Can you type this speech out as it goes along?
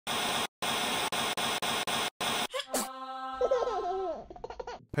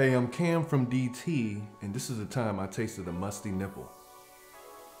Hey, I'm Cam from DT, and this is the time I tasted a musty nipple.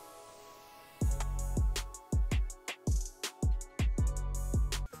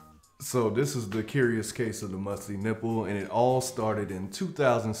 So this is the curious case of the musty nipple, and it all started in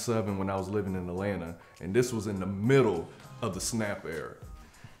 2007 when I was living in Atlanta, and this was in the middle of the snap era.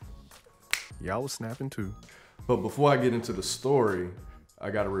 Y'all was snapping too. But before I get into the story, I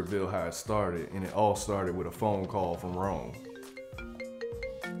gotta reveal how it started, and it all started with a phone call from Rome.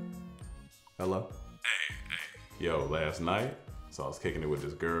 Hello? Hey. Yo, last night, so I was kicking it with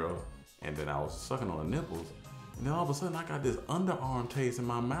this girl, and then I was sucking on the nipples, and then all of a sudden I got this underarm taste in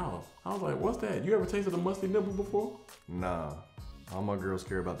my mouth. I was like, what's that? You ever tasted a musty nipple before? Nah, all my girls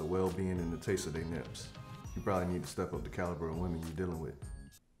care about the well-being and the taste of their nips. You probably need to step up the caliber of women you're dealing with.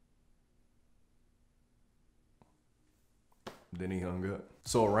 Then he hung up.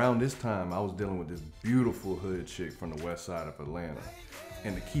 So around this time, I was dealing with this beautiful hood chick from the west side of Atlanta.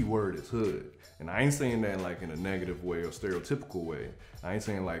 And the key word is hood. And I ain't saying that like in a negative way or stereotypical way. I ain't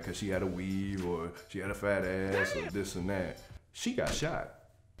saying like cause she had a weave or she had a fat ass or this and that. She got shot.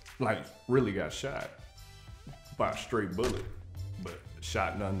 Like really got shot by a straight bullet, but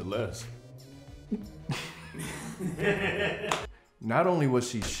shot nonetheless. Not only was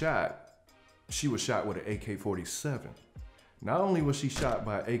she was shot with an AK-47. Not only was she shot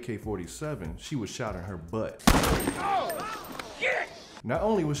by an AK-47, she was shot in her butt. Not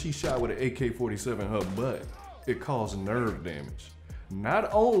only was she shot with an AK-47 in her butt, it caused nerve damage. Not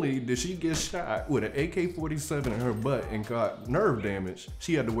only did she get shot with an AK-47 in her butt and got nerve damage,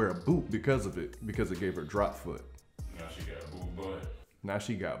 she had to wear a boot because of it, because it gave her drop foot. Now she got boot butt. Now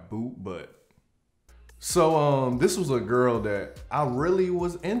she got boot butt. So this was a girl that I really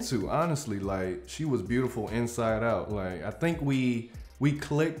was into, honestly. Like, she was beautiful inside out. Like, I think we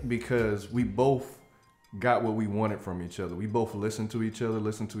clicked because we both got what we wanted from each other. We both listened to each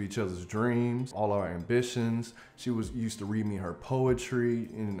other's dreams, all our ambitions. She used to read me her poetry,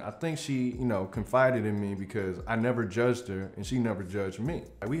 and I think she, confided in me because I never judged her and she never judged me.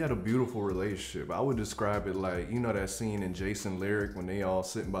 We had a beautiful relationship. I would describe it like, that scene in Jason Lyric when they all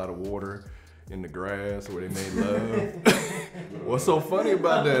sitting by the water in the grass where they made love. What's so funny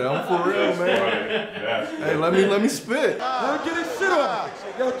about that? I'm for real, man. Hey, let me spit. Let me get this shit off.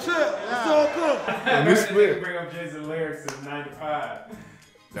 Yo, chill. It's all good. Let me spit. Bring up Jason Lyrics in 95.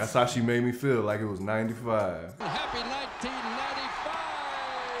 That's how she made me feel, like it was 95. Happy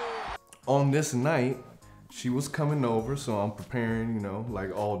 1995! On this night, she was coming over, so I'm preparing,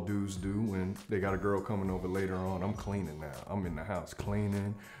 like all dudes do when they got a girl coming over later on. I'm cleaning now. I'm in the house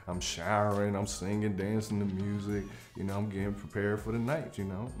cleaning, I'm showering, I'm singing, dancing to music. I'm getting prepared for the night,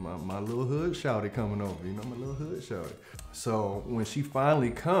 My little hood shawty coming over, my little hood shawty. So when she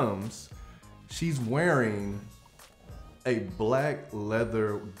finally comes, she's wearing a black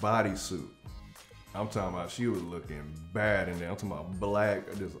leather bodysuit. I'm talking about she was looking bad in there. I'm talking about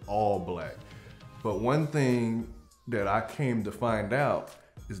black, just all black. But one thing that I came to find out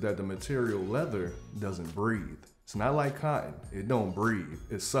is that the material leather doesn't breathe. It's not like cotton. It don't breathe.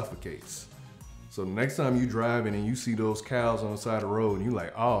 It suffocates. So the next time you driving and you see those cows on the side of the road and you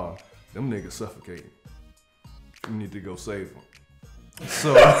like, oh, them niggas suffocating. You need to go save them.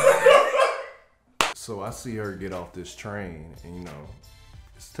 So I see her get off this train and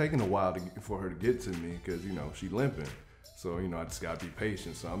it's taking a while for her to get to me because she limping. So I just gotta be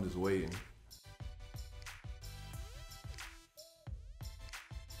patient. So I'm just waiting.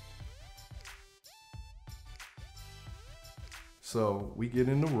 So we get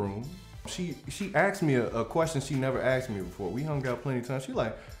in the room. She asked me a question she never asked me before. We hung out plenty of times. She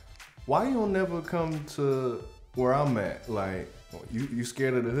like, why you don't never come to where I'm at? Like, you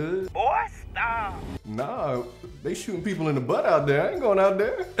scared of the hood? Boy, stop. Nah, they shooting people in the butt out there. I ain't going out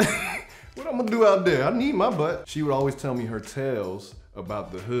there. What I'm gonna do out there? I need my butt. She would always tell me her tales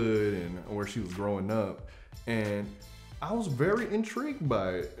about the hood and where she was growing up. And I was very intrigued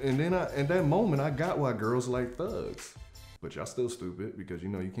by it. And then at that moment, I got why girls like thugs. But y'all still stupid because you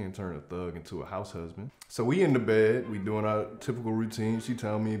can't turn a thug into a house husband. So we in the bed, we doing our typical routine. She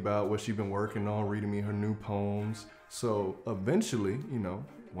telling me about what she been working on, reading me her new poems. So eventually,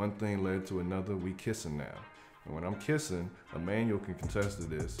 one thing led to another, we kissing now. And when I'm kissing, Emmanuel can contest to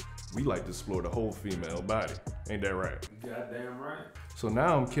this, we like to explore the whole female body. Ain't that right? Goddamn right. So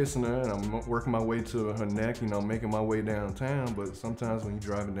now I'm kissing her and I'm working my way to her neck, making my way downtown. But sometimes when you're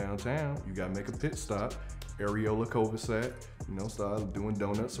driving downtown, you gotta make a pit stop. Areola Covasat, start doing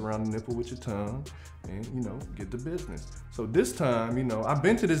donuts around the nipple with your tongue and, get the business. So this time, I've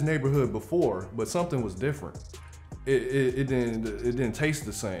been to this neighborhood before, but something was different. It didn't taste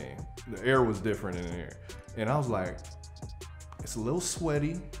the same. The air was different in there. And I was like, It's a little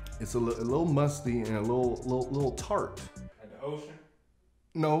sweaty, it's a little musty, and a little tart. At the ocean?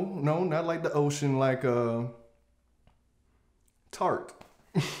 No, not like the ocean, like tart.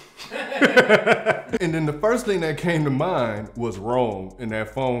 And then the first thing that came to mind was Rome in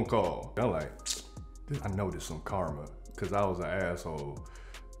that phone call. I'm like, I know there's some karma, because I was an asshole.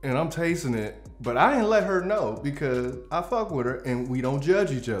 And I'm tasting it, but I didn't let her know because I fuck with her and we don't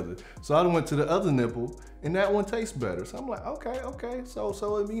judge each other. So I went to the other nipple and that one tastes better. So I'm like, okay. So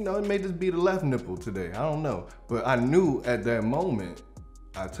you know, it may just be the left nipple today. I don't know. But I knew at that moment,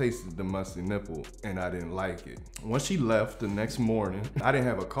 I tasted the musty nipple and I didn't like it. Once she left the next morning, I didn't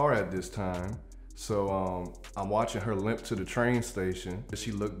have a car at this time. So I'm watching her limp to the train station.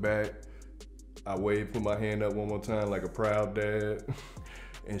 She looked back, I waved, put my hand up one more time like a proud dad.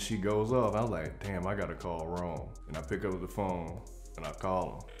 And she goes off. I was like, damn, I gotta call Rome. And I pick up the phone and I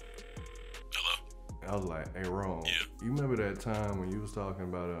call him. Hello? I was like, hey Rome, Yeah. You remember that time when you was talking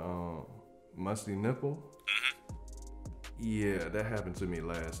about a musty nipple? Yeah, that happened to me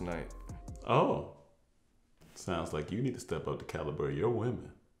last night. Oh. Sounds like you need to step up the caliber of your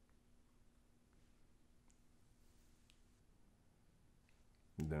women.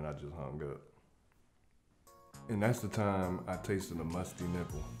 And then I just hung up. And that's the time I tasted a musty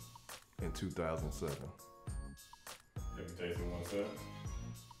nipple in 2007. Have you tasted one since?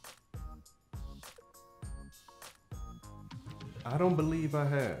 I don't believe I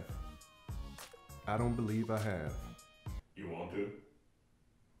have. I don't believe I have. You want to?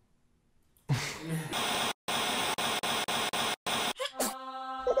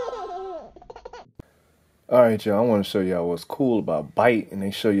 Alright y'all, I want to show y'all what's cool about Bite, and they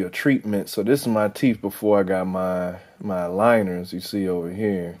show you a treatment. So this is my teeth before I got my aligners. You see over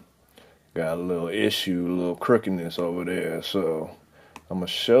here, got a little issue, a little crookedness over there. So I'm going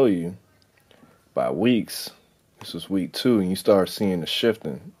to show you by weeks. This is week 2 and you start seeing the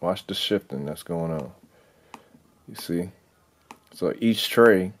shifting. Watch the shifting that's going on. You see? So each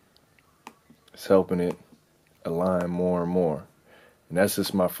tray is helping it align more and more. And that's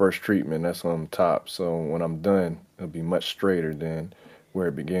just my first treatment. That's on top. So when I'm done, it'll be much straighter than where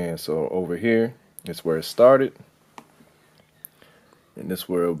it began. So over here, it's where it started. And this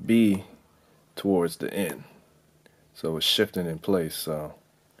where it'll be towards the end. So it's shifting in place. So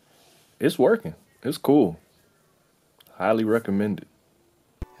it's working. It's cool. Highly recommended.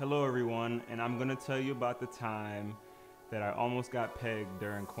 Hello everyone, and I'm gonna tell you about the time that I almost got pegged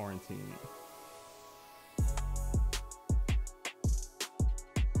during quarantine.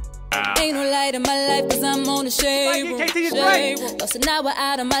 Ain't no light in my life cause I'm on the shade room. Lost an hour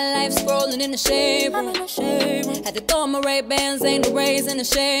out of my life scrolling in the shade room. Had to throw my Ray-Bans, ain't no rays in the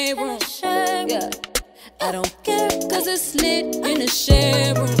shade room. Yeah, I don't care cause it's lit in the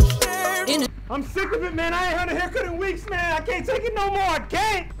shade room. I'm sick of it, man. I ain't had a haircut in weeks, man. I can't take it no more. I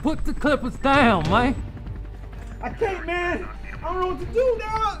can't. Put the clippers down, man. I can't, man. I don't know what to do,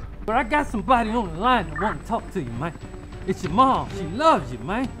 dog. But I got somebody on the line that want to talk to you, man. It's your mom. She loves you,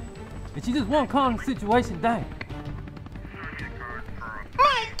 man. And she just won't calm the situation down.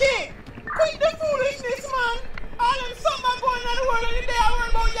 My kid, quit the foolishness, man. All them something going on in the world every day. I worry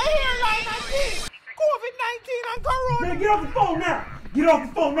about your hairline and this. COVID-19 and corona. Man, get off the phone now. Get off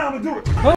the phone now and do it.